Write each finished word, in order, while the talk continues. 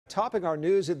Topping our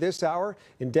news at this hour,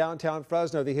 in downtown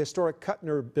Fresno, the historic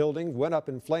Kutner building went up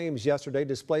in flames yesterday,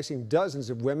 displacing dozens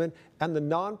of women and the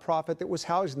nonprofit that was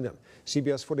housing them.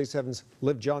 CBS 47's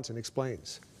Liv Johnson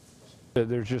explains.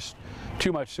 There's just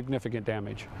too much significant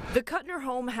damage. The Kutner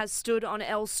Home has stood on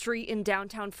L Street in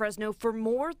downtown Fresno for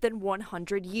more than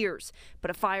 100 years.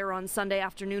 But a fire on Sunday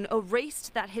afternoon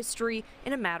erased that history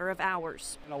in a matter of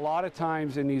hours. And a lot of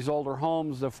times in these older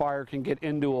homes, the fire can get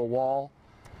into a wall,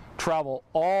 travel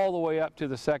all the way up to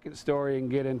the second story and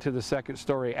get into the second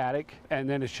story attic, and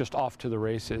then it's just off to the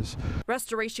races.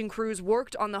 Restoration crews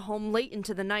worked on the home late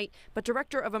into the night, but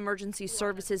Director of Emergency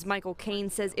Services Michael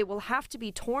Kane says it will have to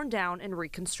be torn down and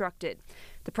reconstructed.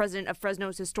 The president of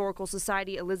Fresno's Historical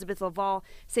Society, Elizabeth Laval,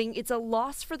 saying it's a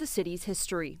loss for the city's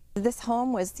history. This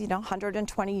home was,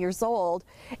 120 years old,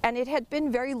 and it had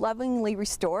been very lovingly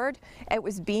restored. It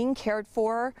was being cared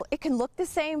for. It can look the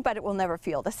same, but it will never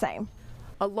feel the same.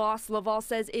 A loss, Laval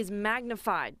says, is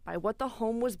magnified by what the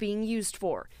home was being used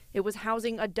for. It was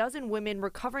housing a dozen women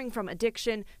recovering from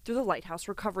addiction through the Lighthouse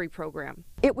Recovery Program.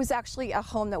 It was actually a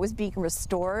home that was being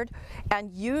restored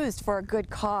and used for a good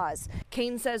cause.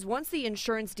 Kane says once the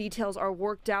insurance details are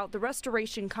worked out, the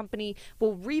restoration company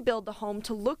will rebuild the home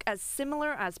to look as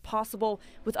similar as possible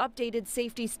with updated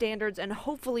safety standards and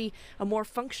hopefully a more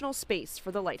functional space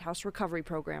for the Lighthouse Recovery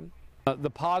Program. The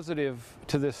positive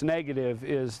to this negative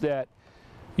is that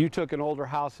you took an older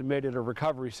house and made it a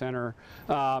recovery center,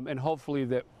 and hopefully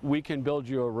that we can build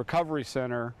you a recovery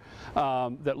center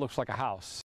that looks like a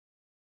house.